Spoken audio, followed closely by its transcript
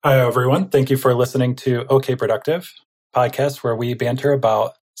Hi, everyone. Thank you for listening to OK Productive, podcast where we banter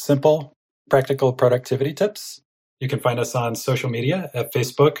about simple, practical productivity tips. You can find us on social media at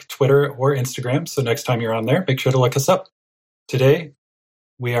Facebook, Twitter, or Instagram. So next time you're on there, make sure to look us up. Today,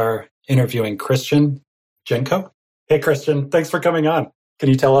 we are interviewing Christian Jenko. Hey, Christian, thanks for coming on. Can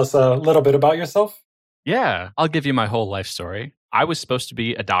you tell us a little bit about yourself? Yeah, I'll give you my whole life story. I was supposed to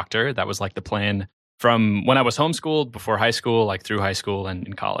be a doctor. That was like the plan from when I was homeschooled, before high school, like through high school and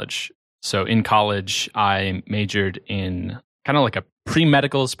in college. So in college, I majored in kind of like a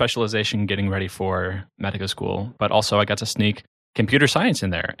pre-medical specialization, getting ready for medical school. But also I got to sneak computer science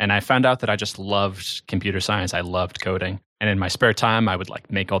in there. And I found out that I just loved computer science. I loved coding. And in my spare time, I would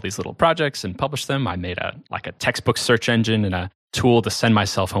like make all these little projects and publish them. I made a textbook search engine and a tool to send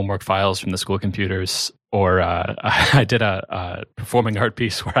myself homework files from the school computers. Or I did a performing art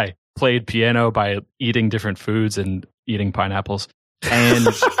piece where I played piano by eating different foods and eating pineapples. And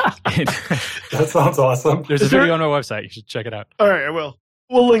that sounds awesome. There's a video on my website. You should check it out. All right, I will.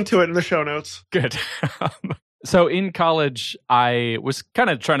 We'll link to it in the show notes. Good. So in college, I was kind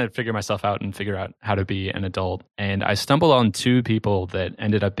of trying to figure myself out and figure out how to be an adult. And I stumbled on two people that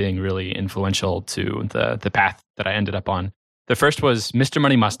ended up being really influential to the path that I ended up on. The first was Mr.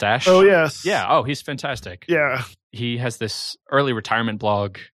 Money Mustache. Oh, yes. Yeah. Oh, he's fantastic. Yeah. He has this early retirement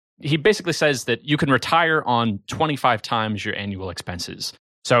blog. He basically says that you can retire on 25 times your annual expenses.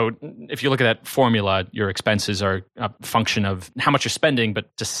 So if you look at that formula, your expenses are a function of how much you're spending,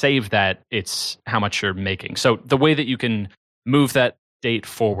 but to save that, it's how much you're making. So the way that you can move that date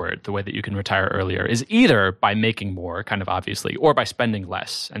forward, the way that you can retire earlier, is either by making more, kind of obviously, or by spending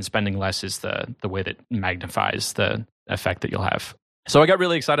less. And spending less is the way that magnifies the effect that you'll have. So I got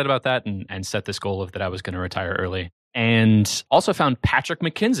really excited about that and set this goal of that I was going to retire early. And also found Patrick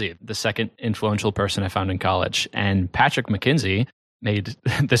McKinsey, the second influential person I found in college. And Patrick McKinsey made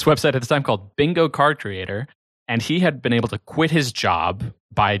this website at the time called Bingo Card Creator. And he had been able to quit his job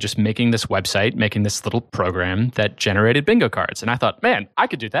by just making this website, making this little program that generated bingo cards. And I thought, man, I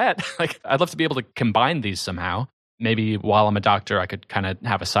could do that. Like, I'd love to be able to combine these somehow. Maybe while I'm a doctor, I could kind of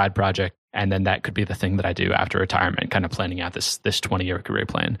have a side project. And then that could be the thing that I do after retirement, kind of planning out this 20-year career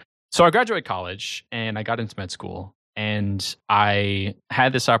plan. So I graduated college and I got into med school. And I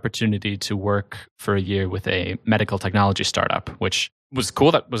had this opportunity to work for a year with a medical technology startup, which was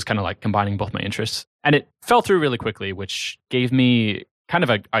cool. That was kind of like combining both my interests. And it fell through really quickly, which gave me kind of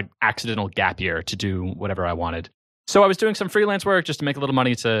an accidental gap year to do whatever I wanted. So I was doing some freelance work just to make a little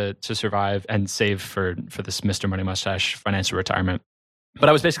money to survive and save for this Mr. Money Mustache financial retirement. But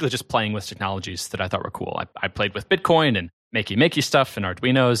I was basically just playing with technologies that I thought were cool. I played with Bitcoin and makey stuff and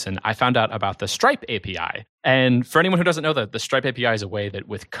Arduinos, and I found out about the Stripe API. And for anyone who doesn't know that, the Stripe API is a way that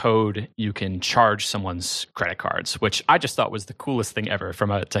with code, you can charge someone's credit cards, which I just thought was the coolest thing ever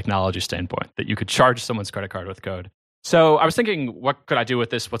from a technology standpoint, that you could charge someone's credit card with code. So I was thinking, what could I do with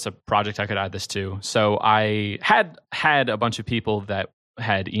this? What's a project I could add this to? So I had a bunch of people that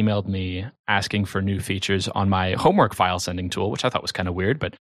had emailed me asking for new features on my homework file sending tool, which I thought was kind of weird,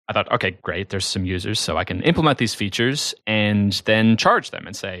 but I thought, okay, great, there's some users, so I can implement these features and then charge them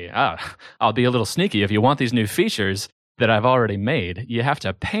and say, I'll be a little sneaky. If you want these new features that I've already made, you have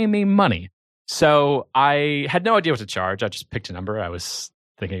to pay me money. So I had no idea what to charge. I just picked a number. I was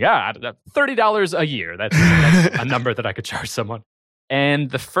thinking, $30 a year. That's a number that I could charge someone. And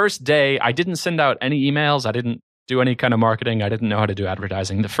the first day, I didn't send out any emails. I didn't do any kind of marketing. I didn't know how to do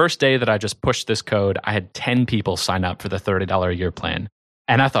advertising. The first day that I just pushed this code, I had 10 people sign up for the $30 a year plan.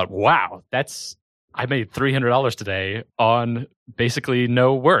 And I thought, wow, I made $300 today on basically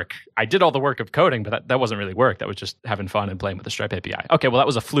no work. I did all the work of coding, but that wasn't really work. That was just having fun and playing with the Stripe API. Okay, well, that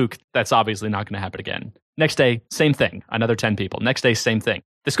was a fluke. That's obviously not going to happen again. Next day, same thing. Another 10 people. Next day, same thing.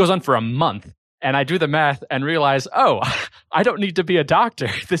 This goes on for a month. And I do the math and realize, I don't need to be a doctor.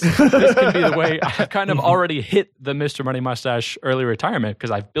 This can be the way. I've kind of already hit the Mr. Money Mustache early retirement because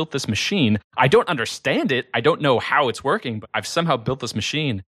I've built this machine. I don't understand it. I don't know how it's working, but I've somehow built this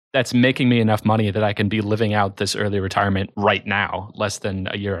machine that's making me enough money that I can be living out this early retirement right now, less than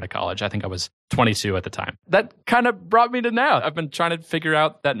a year out of college. I think I was 22 at the time. That kind of brought me to now. I've been trying to figure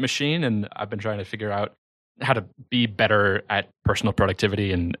out that machine, and I've been trying to figure out how to be better at personal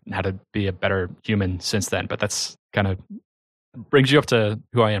productivity and how to be a better human since then. But that's kind of brings you up to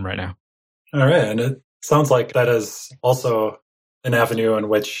who I am right now. All right. And it sounds like that is also an avenue in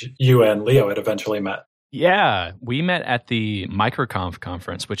which you and Leo had eventually met. Yeah, we met at the MicroConf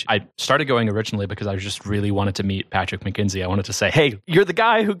conference, which I started going originally because I just really wanted to meet Patrick McKenzie. I wanted to say, hey, you're the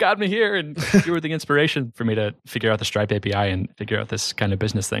guy who got me here, and you were the inspiration for me to figure out the Stripe API and figure out this kind of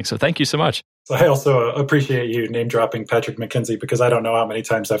business thing. So thank you so much. So I also appreciate you name dropping Patrick McKenzie, because I don't know how many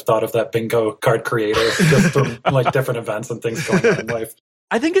times I've thought of that bingo card creator just from like different events and things going on in life.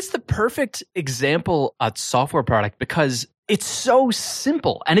 I think it's the perfect example of software product because it's so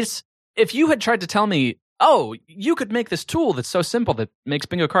simple. And if you had tried to tell me, oh, you could make this tool that's so simple that makes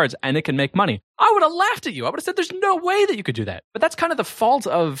bingo cards and it can make money, I would have laughed at you. I would have said, there's no way that you could do that. But that's kind of the fault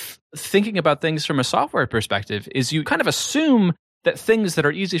of thinking about things from a software perspective, is you kind of assume that things that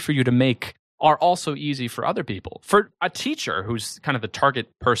are easy for you to make are also easy for other people. For a teacher who's kind of the target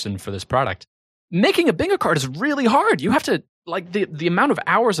person for this product, making a bingo card is really hard. You have to, like, the amount of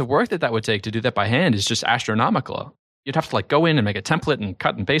hours of work that would take to do that by hand is just astronomical. You'd have to like go in and make a template and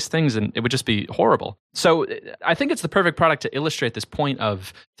cut and paste things, and it would just be horrible. So I think it's the perfect product to illustrate this point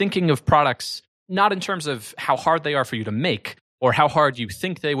of thinking of products not in terms of how hard they are for you to make or how hard you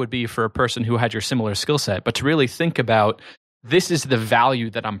think they would be for a person who had your similar skill set, but to really think about, this is the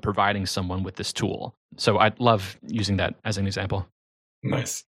value that I'm providing someone with this tool. So I love using that as an example.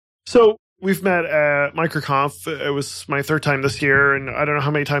 Nice. So we've met at MicroConf. It was my third time this year, and I don't know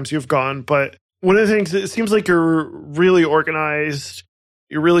how many times you've gone, but one of the things, it seems like you're really organized.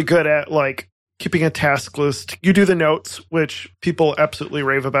 You're really good at like keeping a task list. You do the notes, which people absolutely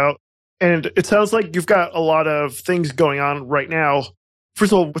rave about. And it sounds like you've got a lot of things going on right now.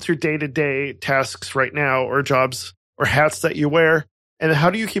 First of all, what's your day-to-day tasks right now, or jobs or hats that you wear? And how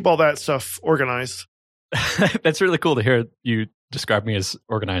do you keep all that stuff organized? That's really cool to hear you describe me as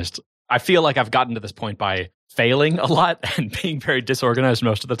organized. I feel like I've gotten to this point by failing a lot and being very disorganized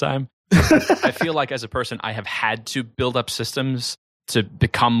most of the time. I feel like as a person, I have had to build up systems to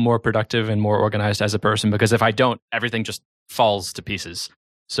become more productive and more organized as a person, because if I don't, everything just falls to pieces.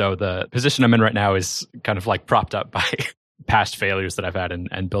 So the position I'm in right now is kind of like propped up by past failures that I've had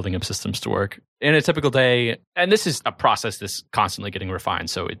and building up systems to work. In a typical day, and this is a process that's constantly getting refined,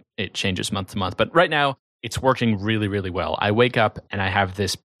 so it changes month to month. But right now, it's working really, really well. I wake up and I have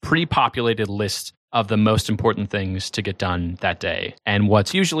this pre-populated list of the most important things to get done that day. And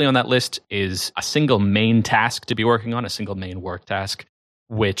what's usually on that list is a single main task to be working on, a single main work task,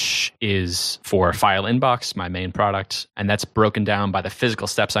 which is for File Inbox, my main product. And that's broken down by the physical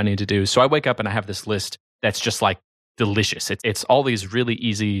steps I need to do. So I wake up and I have this list that's just like delicious. It's all these really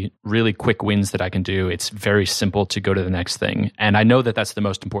easy, really quick wins that I can do. It's very simple to go to the next thing. And I know that that's the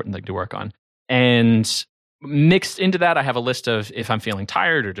most important thing to work on. And mixed into that, I have a list of, if I'm feeling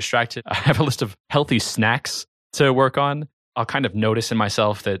tired or distracted, I have a list of healthy snacks to work on. I'll kind of notice in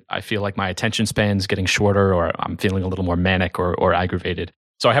myself that I feel like my attention span's getting shorter, or I'm feeling a little more manic or aggravated.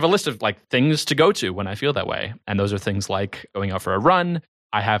 So I have a list of like things to go to when I feel that way. And those are things like going out for a run.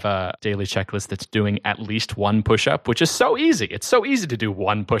 I have a daily checklist that's doing at least one push-up, which is so easy. It's so easy to do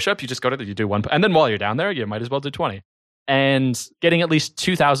one push-up. You just you do one, and then while you're down there, you might as well do 20. And getting at least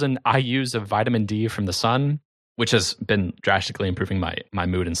 2,000 IUs of vitamin D from the sun, which has been drastically improving my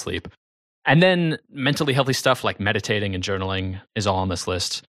mood and sleep. And then mentally healthy stuff like meditating and journaling is all on this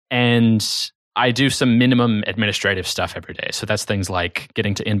list. And I do some minimum administrative stuff every day. So that's things like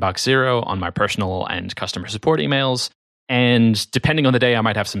getting to inbox zero on my personal and customer support emails. And depending on the day, I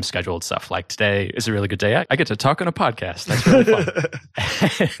might have some scheduled stuff. Like today is a really good day. I get to talk on a podcast. That's really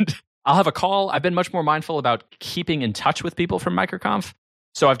fun. And I'll have a call. I've been much more mindful about keeping in touch with people from MicroConf.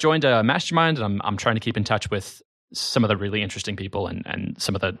 So I've joined a mastermind, and I'm trying to keep in touch with some of the really interesting people and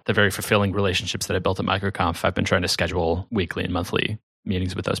some of the very fulfilling relationships that I built at MicroConf. I've been trying to schedule weekly and monthly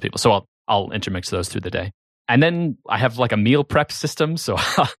meetings with those people. So I'll intermix those through the day. And then I have like a meal prep system. So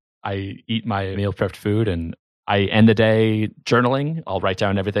I eat my meal prepped food, and I end the day journaling. I'll write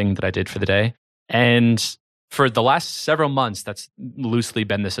down everything that I did for the day. And for the last several months, that's loosely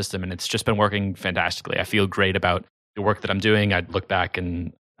been the system, and it's just been working fantastically. I feel great about the work that I'm doing. I look back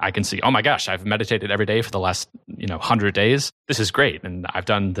and I can see, oh my gosh, I've meditated every day for the last 100 days. This is great. And I've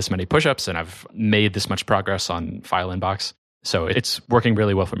done this many push-ups, and I've made this much progress on File Inbox. So it's working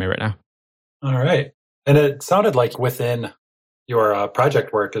really well for me right now. All right. And it sounded like within your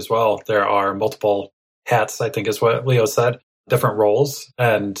project work as well, there are multiple hats, I think is what Leo said, different roles.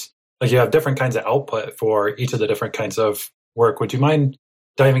 And like you have different kinds of output for each of the different kinds of work. Would you mind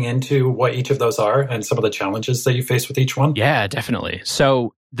diving into what each of those are and some of the challenges that you face with each one? Yeah, definitely.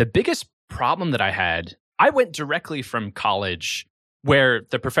 So the biggest problem that I had, I went directly from college where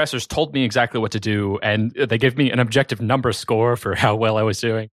the professors told me exactly what to do, and they gave me an objective number score for how well I was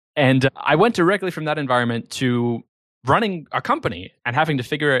doing. And I went directly from that environment to running a company and having to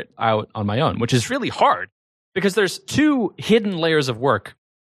figure it out on my own, which is really hard because there's two hidden layers of work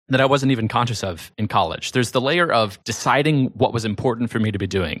that I wasn't even conscious of in college. There's the layer of deciding what was important for me to be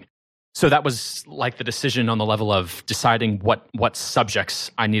doing. So that was like the decision on the level of deciding what subjects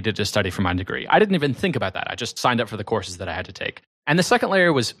I needed to study for my degree. I didn't even think about that. I just signed up for the courses that I had to take. And the second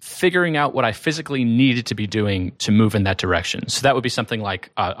layer was figuring out what I physically needed to be doing to move in that direction. So that would be something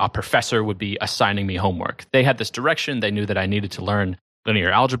like a professor would be assigning me homework. They had this direction. They knew that I needed to learn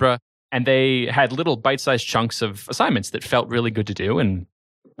linear algebra. And they had little bite-sized chunks of assignments that felt really good to do and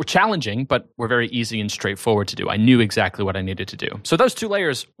were challenging, but were very easy and straightforward to do. I knew exactly what I needed to do. So those two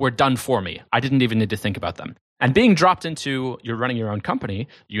layers were done for me. I didn't even need to think about them. And being dropped into, you're running your own company,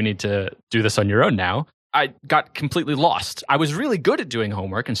 you need to do this on your own now, I got completely lost. I was really good at doing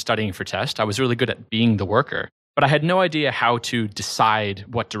homework and studying for tests. I was really good at being the worker, but I had no idea how to decide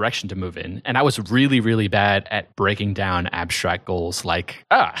what direction to move in. And I was really, really bad at breaking down abstract goals like,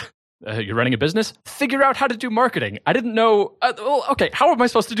 you're running a business? Figure out how to do marketing. I didn't know, okay, how am I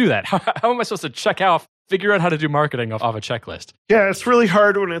supposed to do that? How am I supposed to check off, figure out how to do marketing off a checklist? Yeah, it's really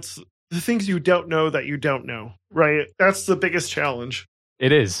hard when it's the things you don't know that you don't know, right? That's the biggest challenge.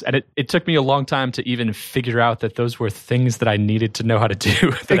 It is. And it took me a long time to even figure out that those were things that I needed to know how to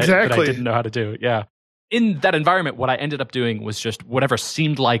do that I didn't know how to do. Yeah. In that environment, what I ended up doing was just whatever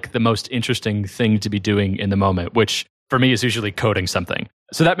seemed like the most interesting thing to be doing in the moment, which for me is usually coding something.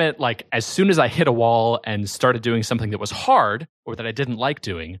 So that meant like as soon as I hit a wall and started doing something that was hard or that I didn't like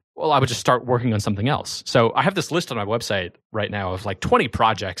doing, well, I would just start working on something else. So I have this list on my website right now of like 20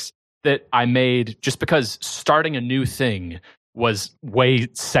 projects that I made just because starting a new thing was way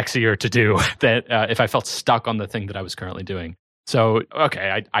sexier to do than if I felt stuck on the thing that I was currently doing. So,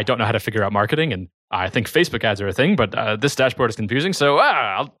 okay, I don't know how to figure out marketing, and I think Facebook ads are a thing, but this dashboard is confusing. So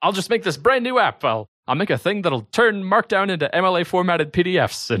I'll just make this brand new app. I'll make a thing that'll turn Markdown into MLA formatted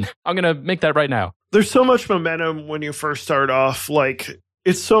PDFs, and I'm going to make that right now. There's so much momentum when you first start off. Like,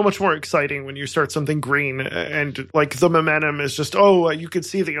 it's so much more exciting when you start something green, and like the momentum is just, you can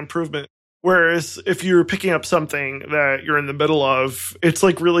see the improvement. Whereas if you're picking up something that you're in the middle of, it's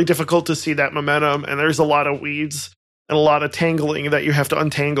like really difficult to see that momentum, and there's a lot of weeds and a lot of tangling that you have to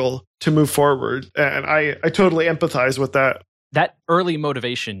untangle to move forward. And I totally empathize with that. That early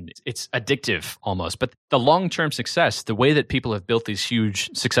motivation, it's addictive almost. But the long-term success, the way that people have built these huge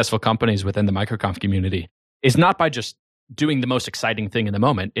successful companies within the MicroConf community is not by just doing the most exciting thing in the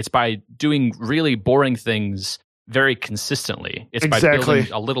moment. It's by doing really boring things very consistently. It's by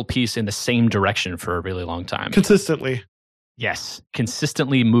building a little piece in the same direction for a really long time. Consistently. Yes.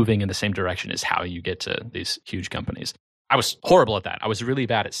 Consistently moving in the same direction is how you get to these huge companies. I was horrible at that. I was really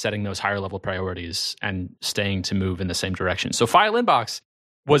bad at setting those higher level priorities and staying to move in the same direction. So File Inbox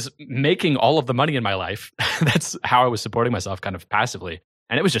was making all of the money in my life. That's how I was supporting myself kind of passively.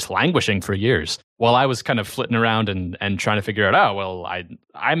 And it was just languishing for years while I was kind of flitting around and trying to figure out,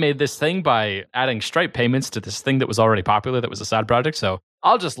 I made this thing by adding Stripe payments to this thing that was already popular that was a side project. So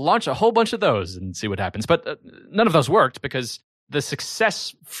I'll just launch a whole bunch of those and see what happens. But none of those worked because the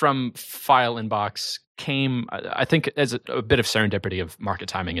success from File Inbox came, I think, as a bit of serendipity of market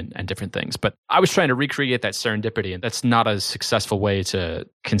timing and different things. But I was trying to recreate that serendipity, and that's not a successful way to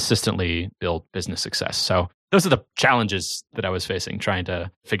consistently build business success. So those are the challenges that I was facing, trying to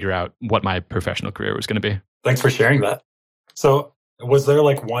figure out what my professional career was going to be. Thanks for sharing that. So was there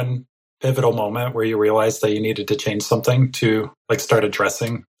like one pivotal moment where you realized that you needed to change something to like start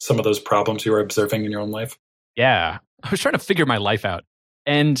addressing some of those problems you were observing in your own life? Yeah, I was trying to figure my life out.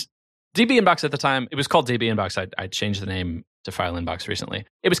 And DB Inbox at the time, it was called DB Inbox. I changed the name to File Inbox recently.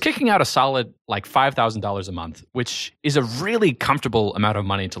 It was kicking out a solid like $5,000 a month, which is a really comfortable amount of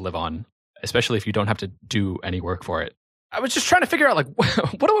money to live on, especially if you don't have to do any work for it. I was just trying to figure out like,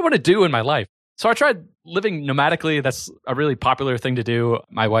 what do I want to do in my life? So I tried living nomadically. That's a really popular thing to do.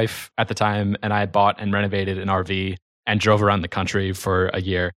 My wife at the time and I had bought and renovated an RV and drove around the country for a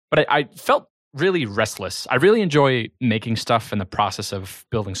year. But I felt really restless. I really enjoy making stuff and the process of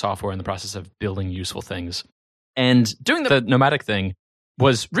building software and the process of building useful things. And doing the nomadic thing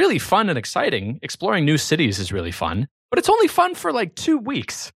was really fun and exciting. Exploring new cities is really fun, but it's only fun for like 2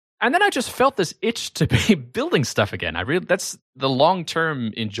 weeks. And then I just felt this itch to be building stuff again. That's the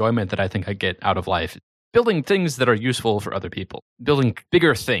long-term enjoyment that I think I get out of life. Building things that are useful for other people. Building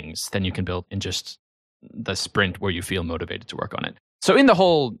bigger things than you can build in just the sprint where you feel motivated to work on it. So in the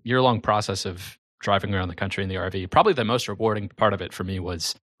whole year-long process of driving around the country in the RV, probably the most rewarding part of it for me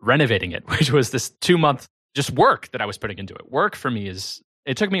was renovating it, which was this 2-month just work that I was putting into it. Work for me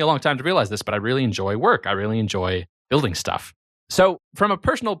it took me a long time to realize this, but I really enjoy work. I really enjoy building stuff. So from a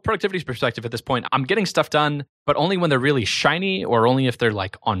personal productivity perspective at this point, I'm getting stuff done, but only when they're really shiny or only if they're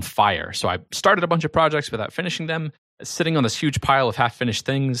like on fire. So I started a bunch of projects without finishing them, sitting on this huge pile of half-finished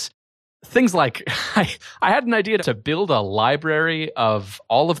things. Things like I had an idea to build a library of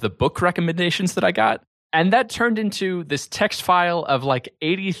all of the book recommendations that I got. And that turned into this text file of like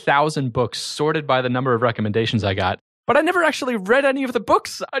 80,000 books sorted by the number of recommendations I got. But I never actually read any of the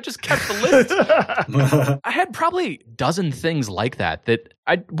books. I just kept the list. I had probably a dozen things like that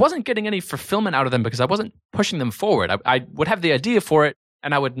I wasn't getting any fulfillment out of them because I wasn't pushing them forward. I would have the idea for it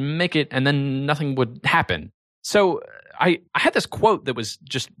and I would make it and then nothing would happen. So I had this quote that was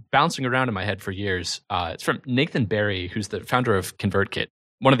just bouncing around in my head for years. It's from Nathan Barry, who's the founder of ConvertKit,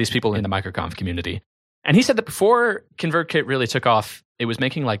 one of these people in the MicroConf community. And he said that before ConvertKit really took off, it was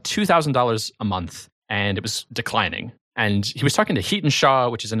making like $2,000 a month and it was declining. And he was talking to Heaton Shaw,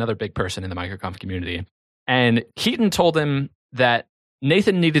 which is another big person in the MicroConf community. And Heaton told him that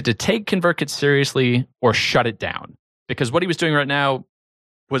Nathan needed to take ConvertKit seriously or shut it down. Because what he was doing right now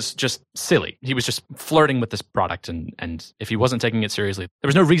was just silly. He was just flirting with this product. And if he wasn't taking it seriously, there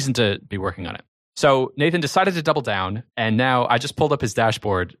was no reason to be working on it. So Nathan decided to double down. And now I just pulled up his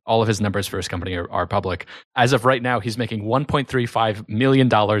dashboard. All of his numbers for his company are public. As of right now, he's making $1.35 million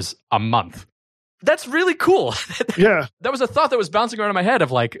a month. That's really cool. Yeah. That was a thought that was bouncing around in my head of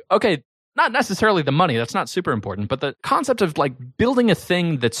like, okay, not necessarily the money. That's not super important. But the concept of like building a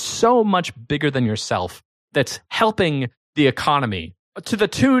thing that's so much bigger than yourself, that's helping the economy to the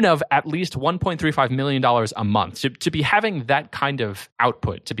tune of at least $1.35 million a month, to be having that kind of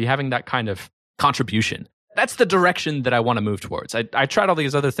output, to be having that kind of contribution. That's the direction that I want to move towards. I tried all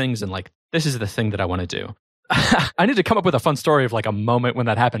these other things and like, this is the thing that I want to do. I need to come up with a fun story of like a moment when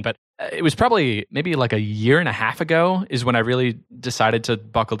that happened, but it was probably maybe like a year and a half ago is when I really decided to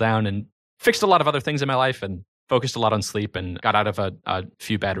buckle down and fixed a lot of other things in my life and focused a lot on sleep and got out of a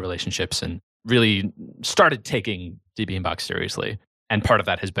few bad relationships and really started taking DB Inbox seriously. And part of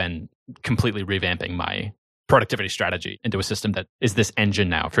that has been completely revamping my productivity strategy into a system that is this engine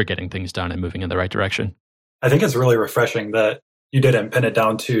now for getting things done and moving in the right direction. I think it's really refreshing that you didn't pin it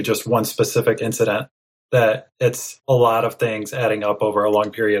down to just one specific incident, that it's a lot of things adding up over a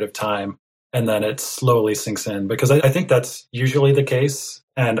long period of time, and then it slowly sinks in. Because I think that's usually the case.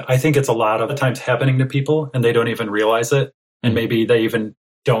 And I think it's a lot of the times happening to people, and they don't even realize it. And maybe they even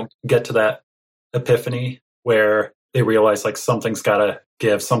don't get to that epiphany where they realize like something's got to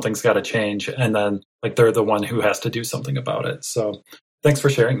give, something's got to change. And then like they're the one who has to do something about it. So thanks for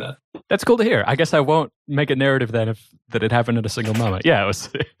sharing that. That's cool to hear. I guess I won't make a narrative then that it happened in a single moment. Yeah,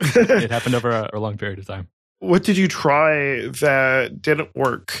 it happened over a long period of time. What did you try that didn't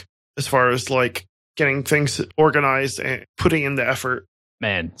work as far as like getting things organized and putting in the effort?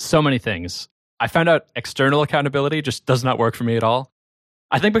 Man, so many things. I found out external accountability just does not work for me at all.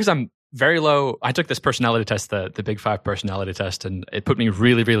 I think because I'm very low. I took this personality test, the Big 5 personality test, and it put me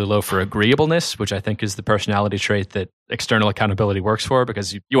really, really low for agreeableness, which I think is the personality trait that external accountability works for,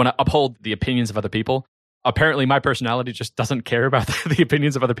 because you want to uphold the opinions of other people. Apparently, my personality just doesn't care about the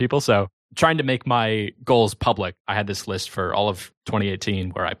opinions of other people. So trying to make my goals public, I had this list for all of 2018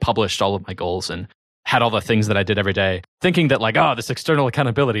 where I published all of my goals and had all the things that I did every day, thinking that like, oh, this external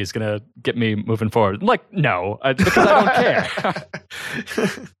accountability is going to get me moving forward. I'm like, no, because I don't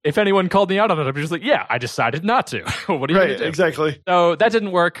care. If anyone called me out on it, I'd be just like, yeah, I decided not to. What are you going to do? Exactly. So that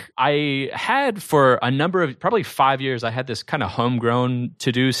didn't work. I had for a number of, probably 5 years, I had this kind of homegrown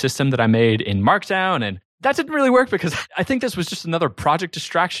to-do system that I made in Markdown, and that didn't really work because I think this was just another project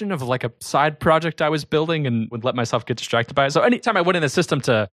distraction of like a side project I was building and would let myself get distracted by it. So anytime I went in the system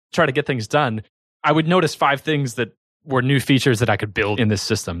to try to get things done, I would notice 5 things that were new features that I could build in this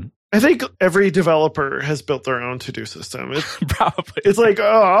system. I think every developer has built their own to-do system. Probably. It's like,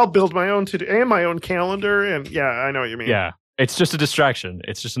 oh, I'll build my own to-do and my own calendar. And yeah, I know what you mean. Yeah, it's just a distraction.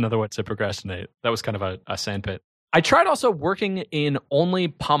 It's just another way to procrastinate. That was kind of a sandpit. I tried also working in only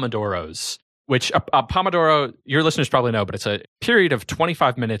Pomodoros, which a Pomodoro, your listeners probably know, but it's a period of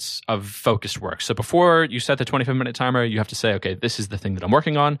 25 minutes of focused work. So before you set the 25-minute timer, you have to say, okay, this is the thing that I'm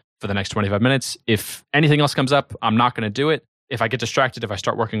working on for the next 25 minutes. If anything else comes up, I'm not going to do it. If I get distracted, if I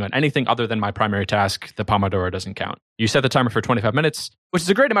start working on anything other than my primary task, the Pomodoro doesn't count. You set the timer for 25 minutes, which is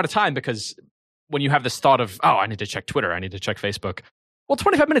a great amount of time because when you have this thought of, oh, I need to check Twitter, I need to check Facebook. Well,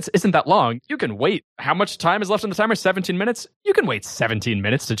 25 minutes isn't that long. You can wait. How much time is left on the timer? 17 minutes? You can wait 17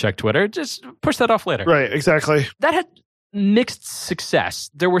 minutes to check Twitter. Just push that off later. Right, exactly. That had mixed success.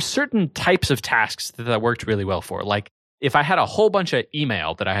 There were certain types of tasks that worked really well for. Like if I had a whole bunch of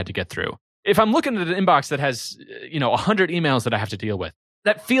email that I had to get through. If I'm looking at an inbox that has, 100 emails that I have to deal with,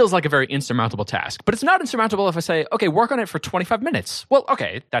 that feels like a very insurmountable task. But it's not insurmountable if I say, okay, work on it for 25 minutes. Well,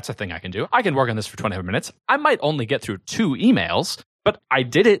 okay, that's a thing I can do. I can work on this for 25 minutes. I might only get through 2 emails, but I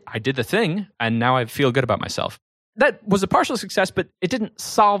did it. I did the thing, and now I feel good about myself. That was a partial success, but it didn't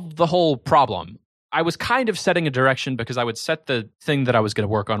solve the whole problem. I was kind of setting a direction because I would set the thing that I was going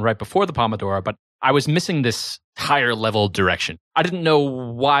to work on right before the Pomodoro, but I was missing this higher level direction. I didn't know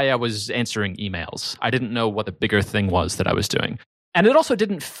why I was answering emails. I didn't know what the bigger thing was that I was doing. And it also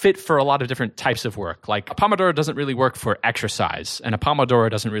didn't fit for a lot of different types of work. Like a Pomodoro doesn't really work for exercise, and a Pomodoro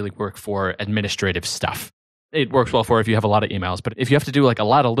doesn't really work for administrative stuff. It works well for if you have a lot of emails, but if you have to do like a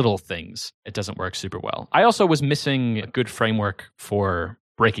lot of little things, it doesn't work super well. I also was missing a good framework for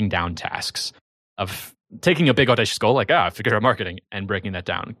breaking down tasks, of taking a big audacious goal like, figure out marketing, and breaking that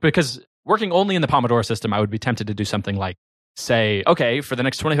down. Because working only in the Pomodoro system, I would be tempted to do something like, say, okay, for the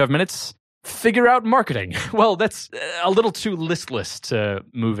next 25 minutes, figure out marketing. Well, that's a little too listless to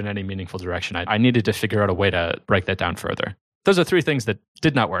move in any meaningful direction. I needed to figure out a way to break that down further. Those are 3 things that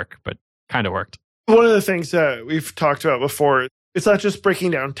did not work, but kind of worked. One of the things that we've talked about before, it's not just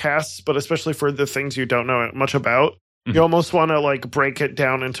breaking down tasks, but especially for the things you don't know much about. Mm-hmm. You almost want to like break it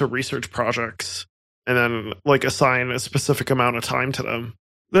down into research projects and then like assign a specific amount of time to them.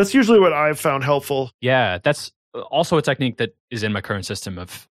 That's usually what I've found helpful. Yeah, that's also a technique that is in my current system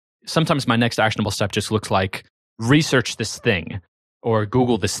of sometimes my next actionable step just looks like research this thing or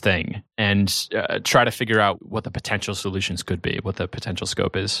Google this thing and try to figure out what the potential solutions could be, what the potential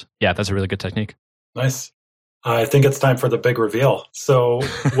scope is. Yeah, that's a really good technique. Nice. I think it's time for the big reveal. So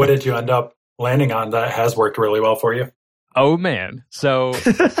what did you end up landing on that has worked really well for you? Oh, man. So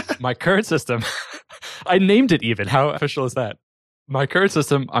my current system, I named it even. How official is that? My current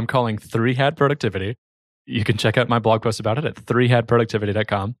system, I'm calling 3-Hat Productivity. You can check out my blog post about it at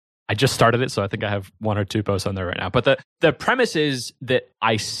 3hatproductivity.com. I just started it, so I think I have 1 or 2 posts on there right now. But the premise is that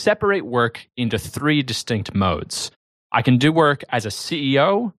I separate work into 3 distinct modes. I can do work as a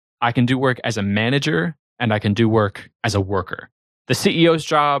CEO, I can do work as a manager, and I can do work as a worker. The CEO's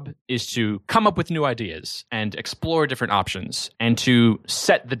job is to come up with new ideas and explore different options and to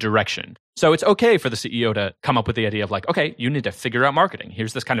set the direction. So it's okay for the CEO to come up with the idea of like, okay, you need to figure out marketing.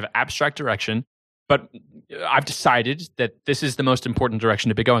 Here's this kind of abstract direction. But I've decided that this is the most important direction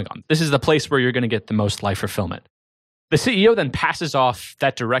to be going on. This is the place where you're going to get the most life fulfillment. The CEO then passes off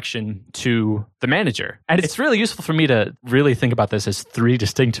that direction to the manager. And it's really useful for me to really think about this as 3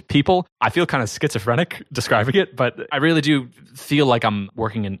 distinct people. I feel kind of schizophrenic describing it, but I really do feel like I'm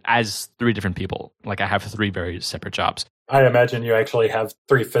working as 3 different people. Like I have 3 very separate jobs. I imagine you actually have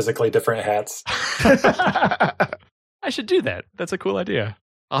 3 physically different hats. I should do that. That's a cool idea.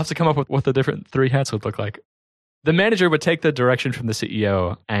 I'll have to come up with what the different 3 hats would look like. The manager would take the direction from the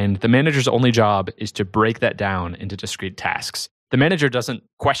CEO, and the manager's only job is to break that down into discrete tasks. The manager doesn't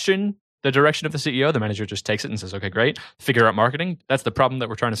question the direction of the CEO. The manager just takes it and says, okay, great, figure out marketing. That's the problem that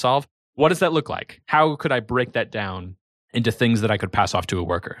we're trying to solve. What does that look like? How could I break that down into things that I could pass off to a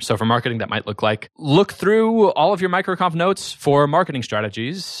worker? So for marketing, that might look like look through all of your MicroConf notes for marketing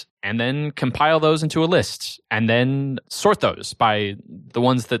strategies and then compile those into a list and then sort those by the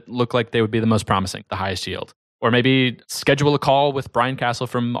ones that look like they would be the most promising, the highest yield. Or maybe schedule a call with Brian Castle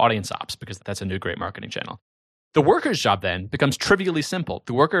from Audience Ops because that's a new great marketing channel. The worker's job then becomes trivially simple.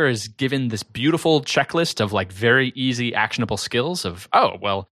 The worker is given this beautiful checklist of like very easy actionable skills of, oh,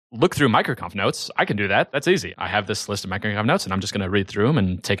 well, look through MicroConf notes. I can do that. That's easy. I have this list of MicroConf notes and I'm just going to read through them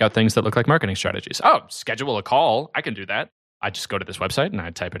and take out things that look like marketing strategies. Oh, schedule a call. I can do that. I just go to this website and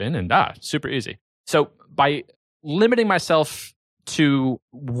I type it in and super easy. So by limiting myself to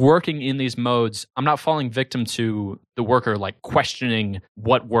working in these modes, I'm not falling victim to the worker like questioning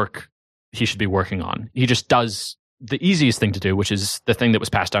what work he should be working on. He just does the easiest thing to do, which is the thing that was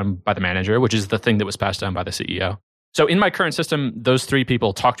passed down by the manager, which is the thing that was passed down by the CEO. So in my current system, those 3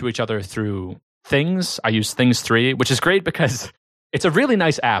 people talk to each other through Things. I use Things 3, which is great because it's a really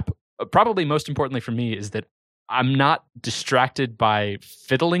nice app. Probably most importantly for me is that I'm not distracted by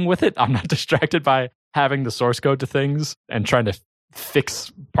fiddling with it. I'm not distracted by having the source code to Things and trying to fix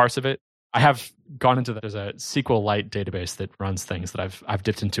parts of it. I have gone into that. There's a SQLite database that runs Things that I've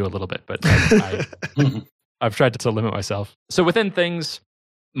dipped into a little bit, but I've tried to limit myself. So within Things,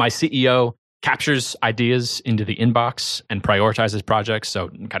 my CEO captures ideas into the inbox and prioritizes projects. So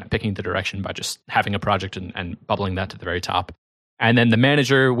kind of picking the direction by just having a project and bubbling that to the very top. And then the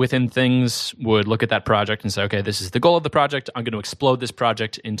manager within Things would look at that project and say, okay, this is the goal of the project. I'm going to explode this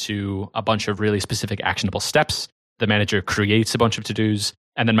project into a bunch of really specific actionable steps. The manager creates a bunch of to-dos,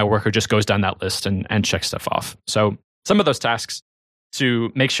 and then my worker just goes down that list and checks stuff off. So some of those tasks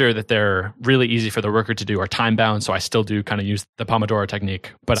to make sure that they're really easy for the worker to do or time bound. So I still do kind of use the Pomodoro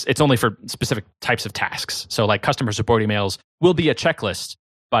technique, but it's only for specific types of tasks. So like customer support emails will be a checklist,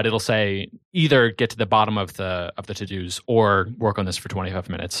 but it'll say either get to the bottom of the to-dos or work on this for 25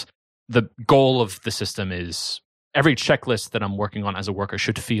 minutes. The goal of the system is every checklist that I'm working on as a worker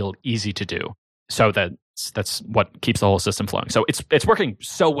should feel easy to do. So that's what keeps the whole system flowing. So it's working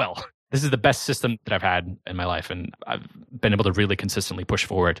so well. This is the best system that I've had in my life, and I've been able to really consistently push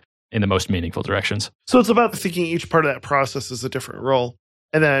forward in the most meaningful directions. So it's about thinking each part of that process is a different role,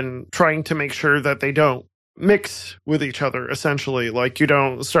 and then trying to make sure that they don't mix with each other, essentially. Like you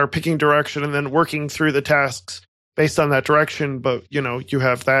don't start picking direction and then working through the tasks based on that direction, but you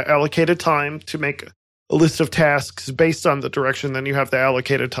have that allocated time to make a list of tasks based on the direction, then you have the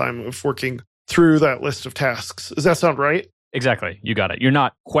allocated time of working through that list of tasks. Does that sound right? Exactly. You got it. You're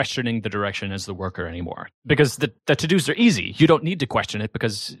not questioning the direction as the worker anymore because the to-dos are easy. You don't need to question it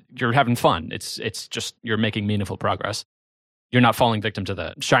because you're having fun. It's just you're making meaningful progress. You're not falling victim to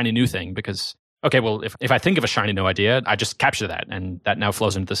the shiny new thing because, okay, well, if I think of a shiny new idea, I just capture that and that now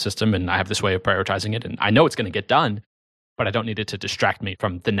flows into the system and I have this way of prioritizing it and I know it's going to get done, but I don't need it to distract me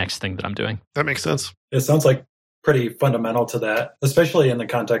from the next thing that I'm doing. That makes sense. It sounds like pretty fundamental to that, especially in the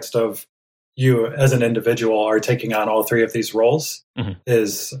context of you as an individual are taking on all three of these roles,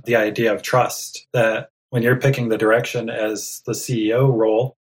 is the idea of trust, that when you're picking the direction as the CEO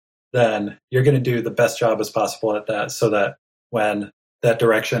role, then you're going to do the best job as possible at that so that when that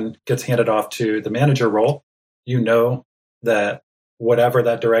direction gets handed off to the manager role, you know that whatever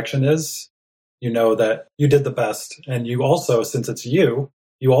that direction is, you know that you did the best. And you also, since it's you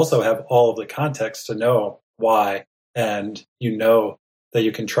also have all of the context to know why, and you know that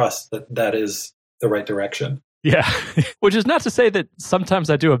you can trust that that is the right direction. Yeah, which is not to say that sometimes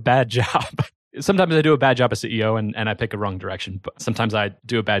I do a bad job. Sometimes I do a bad job as CEO and I pick a wrong direction. But sometimes I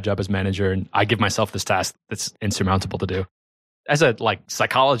do a bad job as manager and I give myself this task that's insurmountable to do. As a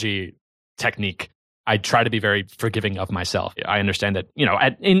psychology technique, I try to be very forgiving of myself. I understand that,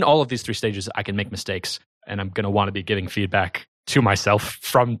 in all of these three stages, I can make mistakes and I'm going to want to be giving feedback to myself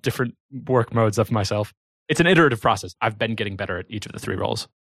from different work modes of myself. It's an iterative process. I've been getting better at each of the three roles.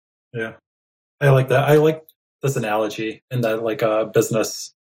 Yeah. I like that. I like this analogy in that like a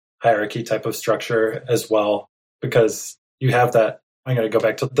business hierarchy type of structure as well, because you have that, I'm going to go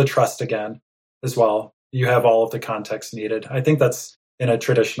back to the trust again as well. You have all of the context needed. I think that's in a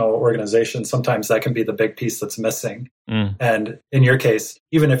traditional organization. Sometimes that can be the big piece that's missing. And in your case,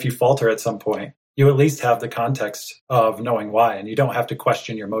 even if you falter at some point, you at least have the context of knowing why, and you don't have to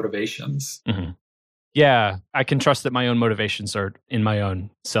question your motivations. Yeah, I can trust that my own motivations are in my own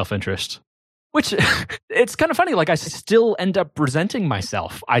self-interest, which it's kind of funny. Like I still end up resenting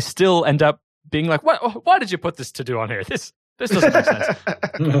myself. I still end up being like, why did you put this to do on here? This doesn't make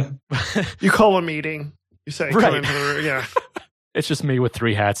sense. You call a meeting. You say, right. Come into the room. Yeah. It's just me with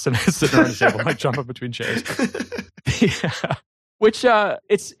three hats and sitting around the table, like jumping between chairs. Yeah. Which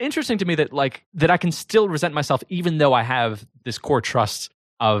it's interesting to me that I can still resent myself even though I have this core trust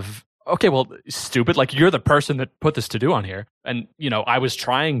of, okay, well, stupid, like you're the person that put this to do on here. And, I was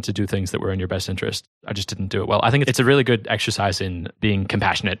trying to do things that were in your best interest. I just didn't do it well. I think it's a really good exercise in being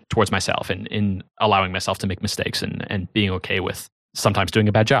compassionate towards myself and in allowing myself to make mistakes and being okay with sometimes doing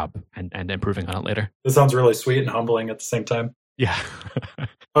a bad job and improving on it later. This sounds really sweet and humbling at the same time. Yeah.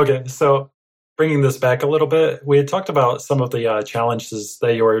 Okay, so bringing this back a little bit, we had talked about some of the challenges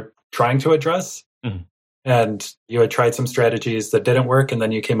that you were trying to address. And you had tried some strategies that didn't work, and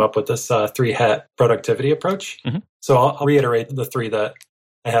then you came up with this three-hat productivity approach. So I'll reiterate the three that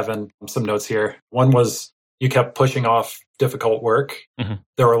I have in some notes here. One was you kept pushing off difficult work.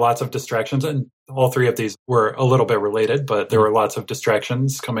 There were lots of distractions, and all three of these were a little bit related, but there were lots of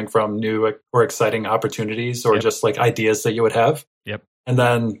distractions coming from new or exciting opportunities or just like ideas that you would have. And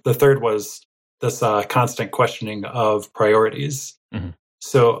then the third was this constant questioning of priorities.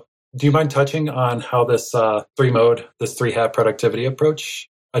 So do you mind touching on how this this three-hat productivity approach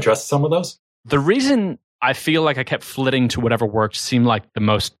addressed some of those? The reason I feel like I kept flitting to whatever worked seemed like the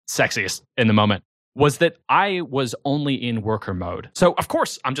most sexiest in the moment was that I was only in worker mode. So of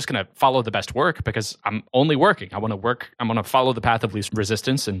course, I'm just going to follow the best work because I'm only working. I want to work. I'm going to follow the path of least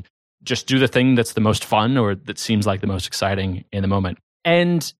resistance and just do the thing that's the most fun or that seems like the most exciting in the moment.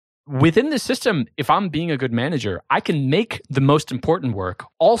 And within the system, if I'm being a good manager, I can make the most important work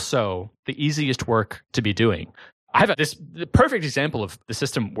also the easiest work to be doing. I have the perfect example of the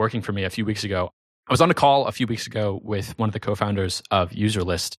system working for me a few weeks ago. I was on a call a few weeks ago with one of the co-founders of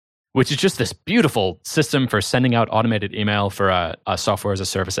UserList, which is just this beautiful system for sending out automated email for a software as a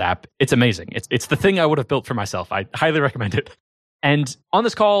service app. It's amazing. It's the thing I would have built for myself. I highly recommend it. And on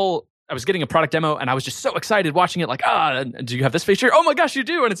this call, I was getting a product demo and I was just so excited watching it, like, do you have this feature? Oh my gosh, you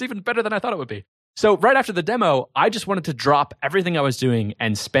do. And it's even better than I thought it would be. So right after the demo, I just wanted to drop everything I was doing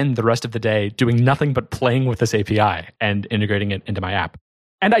and spend the rest of the day doing nothing but playing with this API and integrating it into my app.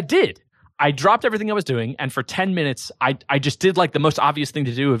 And I did. I dropped everything I was doing. And for 10 minutes, I just did like the most obvious thing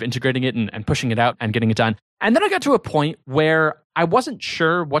to do of integrating it and pushing it out and getting it done. And then I got to a point where I wasn't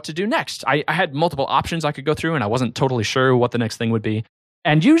sure what to do next. I had multiple options I could go through and I wasn't totally sure what the next thing would be.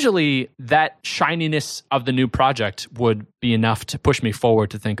 And usually that shininess of the new project would be enough to push me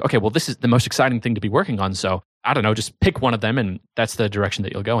forward to think, okay, well, this is the most exciting thing to be working on. So I don't know, just pick one of them and that's the direction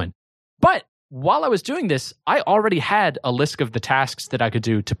that you'll go in. But while I was doing this, I already had a list of the tasks that I could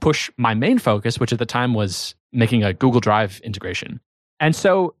do to push my main focus, which at the time was making a Google Drive integration. And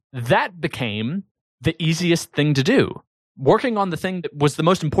so that became the easiest thing to do. Working on the thing that was the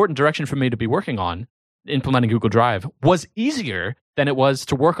most important direction for me to be working on, implementing Google Drive, was easier than it was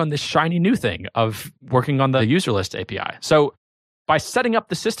to work on this shiny new thing of working on the user list API. So by setting up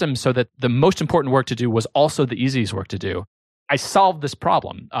the system so that the most important work to do was also the easiest work to do, I solved this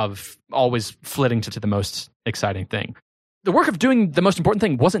problem of always flitting to the most exciting thing. The work of doing the most important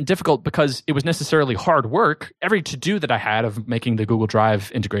thing wasn't difficult because it was necessarily hard work. Every to-do that I had of making the Google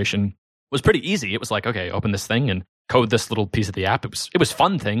Drive integration was pretty easy. It was like, okay, open this thing and code this little piece of the app. It was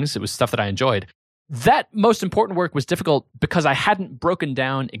fun things. It was stuff that I enjoyed. That most important work was difficult because I hadn't broken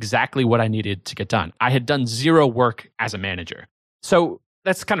down exactly what I needed to get done. I had done zero work as a manager. So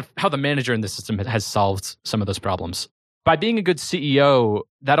that's kind of how the manager in the system has solved some of those problems. By being a good CEO,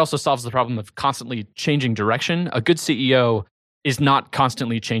 that also solves the problem of constantly changing direction. A good CEO is not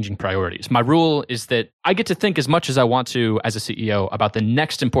constantly changing priorities. My rule is that I get to think as much as I want to as a CEO about the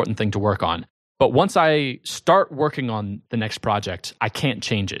next important thing to work on. But once I start working on the next project, I can't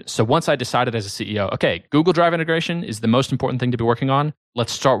change it. So once I decided as a CEO, okay, Google Drive integration is the most important thing to be working on,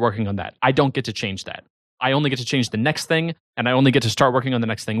 let's start working on that. I don't get to change that. I only get to change the next thing, and I only get to start working on the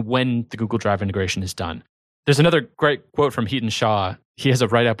next thing when the Google Drive integration is done. There's another great quote from Hiten Shah. He has a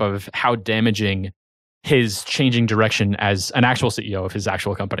write-up of how damaging his changing direction as an actual CEO of his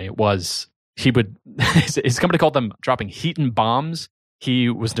actual company was. His company called them dropping Heaton bombs. He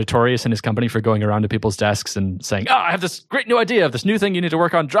was notorious in his company for going around to people's desks and saying, I have this great new idea of this new thing you need to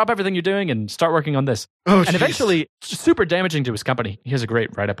work on. Drop everything you're doing and start working on this. And eventually, super damaging to his company. He has a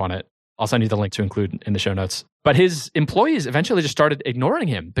great write-up on it. I'll send you the link to include in the show notes. But his employees eventually just started ignoring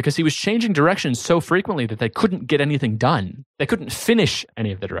him because he was changing directions so frequently that they couldn't get anything done. They couldn't finish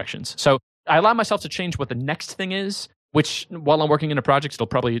any of the directions. So I allow myself to change what the next thing is, which while I'm working in a project,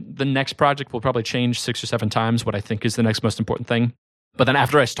 the next project will probably change 6 or 7 times what I think is the next most important thing. But then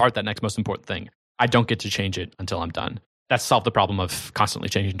after I start that next most important thing, I don't get to change it until I'm done. That's solved the problem of constantly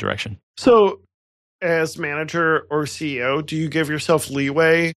changing direction. So as manager or CEO, do you give yourself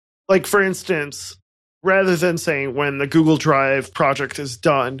leeway? Like, for instance, rather than saying when the Google Drive project is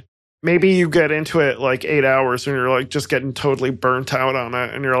done, maybe you get into it like 8 hours and you're like just getting totally burnt out on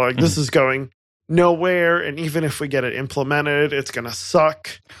it. And you're like, this is going nowhere. And even if we get it implemented, it's going to suck.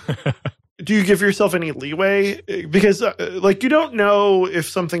 Do you give yourself any leeway? Because you don't know if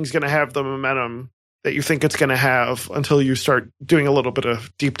something's going to have the momentum that you think it's going to have until you start doing a little bit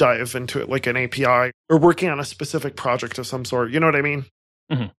of deep dive into it, like an API or working on a specific project of some sort. You know what I mean?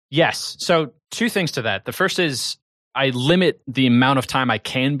 Mm-hmm. Yes. So 2 things to that. The first is I limit the amount of time I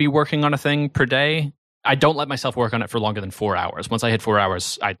can be working on a thing per day. I don't let myself work on it for longer than 4 hours. Once I hit 4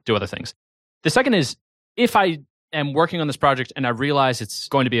 hours, I do other things. The second is if I am working on this project and I realize it's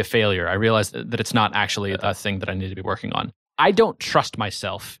going to be a failure, I realize that it's not actually a thing that I need to be working on, I don't trust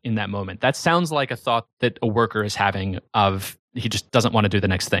myself in that moment. That sounds like a thought that a worker is having of he just doesn't want to do the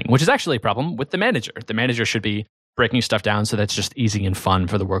next thing, which is actually a problem with the manager. The manager should be breaking stuff down so that's just easy and fun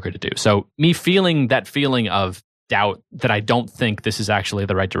for the worker to do. So me feeling that feeling of doubt that I don't think this is actually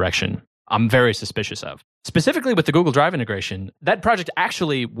the right direction, I'm very suspicious of. Specifically with the Google Drive integration, that project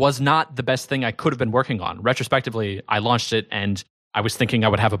actually was not the best thing I could have been working on. Retrospectively, I launched it and I was thinking I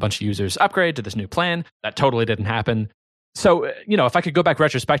would have a bunch of users upgrade to this new plan. That totally didn't happen. So, if I could go back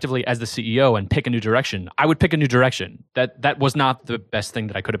retrospectively as the CEO and pick a new direction, I would pick a new direction. That was not the best thing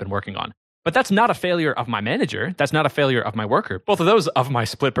that I could have been working on. But that's not a failure of my manager. That's not a failure of my worker. Both of those of my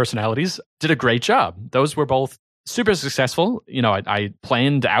split personalities did a great job. Those were both super successful. I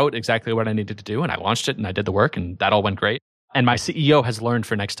planned out exactly what I needed to do and I launched it and I did the work and that all went great. And my CEO has learned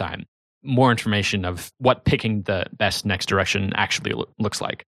for next time more information of what picking the best next direction actually looks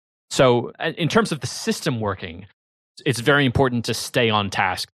like. So in terms of the system working, it's very important to stay on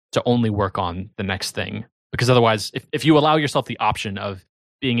task, to only work on the next thing. Because otherwise, if you allow yourself the option of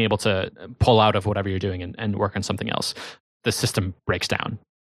being able to pull out of whatever you're doing and work on something else, the system breaks down.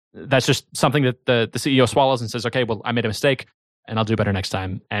 That's just something that the CEO swallows and says, okay, well, I made a mistake and I'll do better next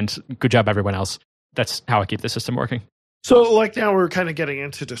time. And good job, everyone else. That's how I keep the system working. So like now we're kind of getting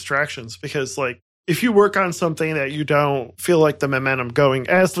into distractions because like if you work on something that you don't feel like the momentum going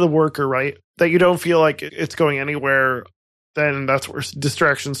as the worker, right? That you don't feel like it's going anywhere, then that's where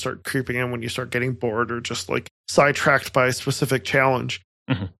distractions start creeping in when you start getting bored or just like sidetracked by a specific challenge.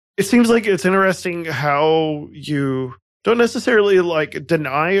 Mm-hmm. It seems like it's interesting how you don't necessarily like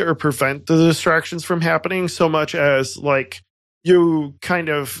deny or prevent the distractions from happening so much as like you kind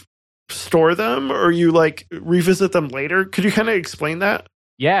of store them or you like revisit them later. Could you kind of explain that?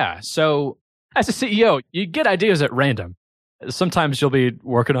 Yeah. So as a CEO, you get ideas at random. Sometimes you'll be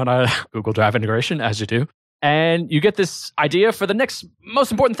working on a Google Drive integration, as you do, and you get this idea for the next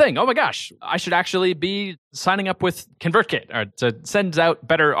most important thing. Oh my gosh, I should actually be signing up with ConvertKit or to send out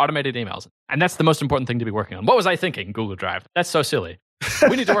better automated emails. And that's the most important thing to be working on. What was I thinking, Google Drive? That's so silly.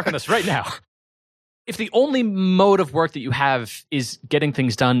 We need to work on this right now. If the only mode of work that you have is getting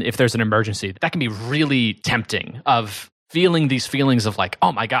things done if there's an emergency, that can be really tempting of feeling these feelings of like,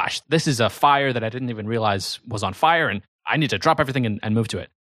 oh my gosh, this is a fire that I didn't even realize was on fire and I need to drop everything and move to it.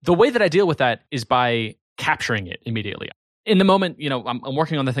 The way that I deal with that is by capturing it immediately. In the moment, I'm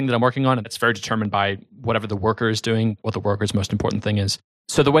working on the thing that I'm working on, and it's very determined by whatever the worker is doing, what the worker's most important thing is.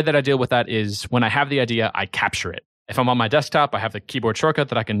 So the way that I deal with that is when I have the idea, I capture it. If I'm on my desktop, I have the keyboard shortcut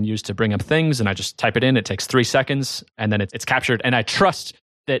that I can use to bring up things, and I just type it in. It takes 3 seconds, and then it's captured, and I trust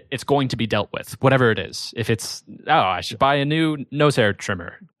that it's going to be dealt with, whatever it is. If it's, I should buy a new nose hair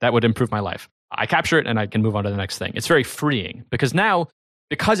trimmer, that would improve my life. I capture it, and I can move on to the next thing. It's very freeing, because now,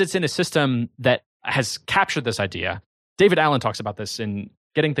 because it's in a system that has captured this idea, David Allen talks about this in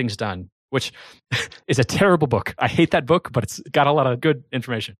Getting Things Done, which is a terrible book. I hate that book, but it's got a lot of good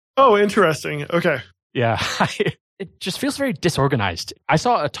information. Oh, interesting. Okay. Yeah. It just feels very disorganized. I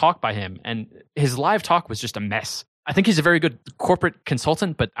saw a talk by him, and his live talk was just a mess. I think he's a very good corporate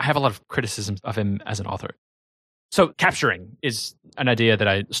consultant, but I have a lot of criticisms of him as an author. So capturing is an idea that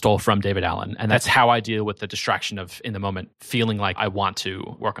I stole from David Allen, and that's how I deal with the distraction of, in the moment, feeling like I want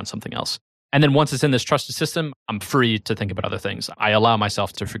to work on something else. And then once it's in this trusted system, I'm free to think about other things. I allow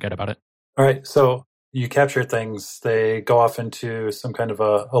myself to forget about it. All right. So you capture things, they go off into some kind of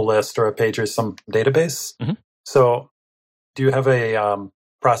a list or a page or some database. Mm-hmm. So do you have a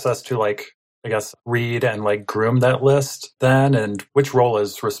process to read and groom that list then? And which role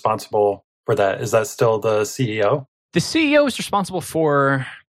is responsible for that? Is that still the CEO? The CEO is responsible for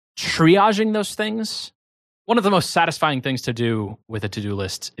triaging those things. One of the most satisfying things to do with a to-do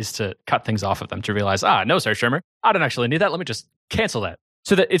list is to cut things off of them, to realize, no, sir, trimmer, I don't actually need that. Let me just cancel that.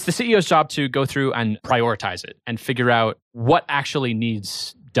 So that it's the CEO's job to go through and prioritize it and figure out what actually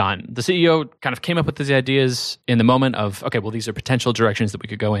needs done. The CEO kind of came up with these ideas in the moment of, okay, well, these are potential directions that we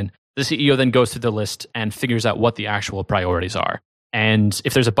could go in. The CEO then goes through the list and figures out what the actual priorities are. And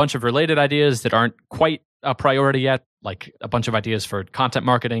if there's a bunch of related ideas that aren't quite a priority yet, like a bunch of ideas for content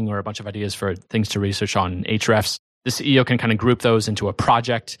marketing or a bunch of ideas for things to research on Ahrefs, the CEO can kind of group those into a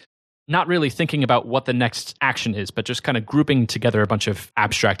project, not really thinking about what the next action is, but just kind of grouping together a bunch of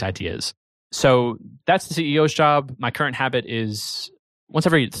abstract ideas. So that's the CEO's job. My current habit is once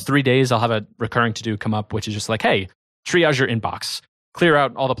every 3 days, I'll have a recurring to-do come up, which is just like, hey, triage your inbox. Clear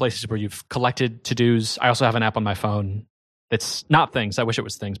out all the places where you've collected to-dos. I also have an app on my phone that's not Things. I wish it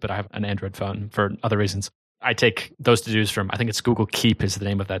was Things, but I have an Android phone for other reasons. I take those to-dos from, I think it's Google Keep is the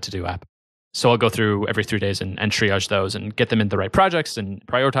name of that to-do app. So I'll go through every 3 days and triage those and get them in the right projects and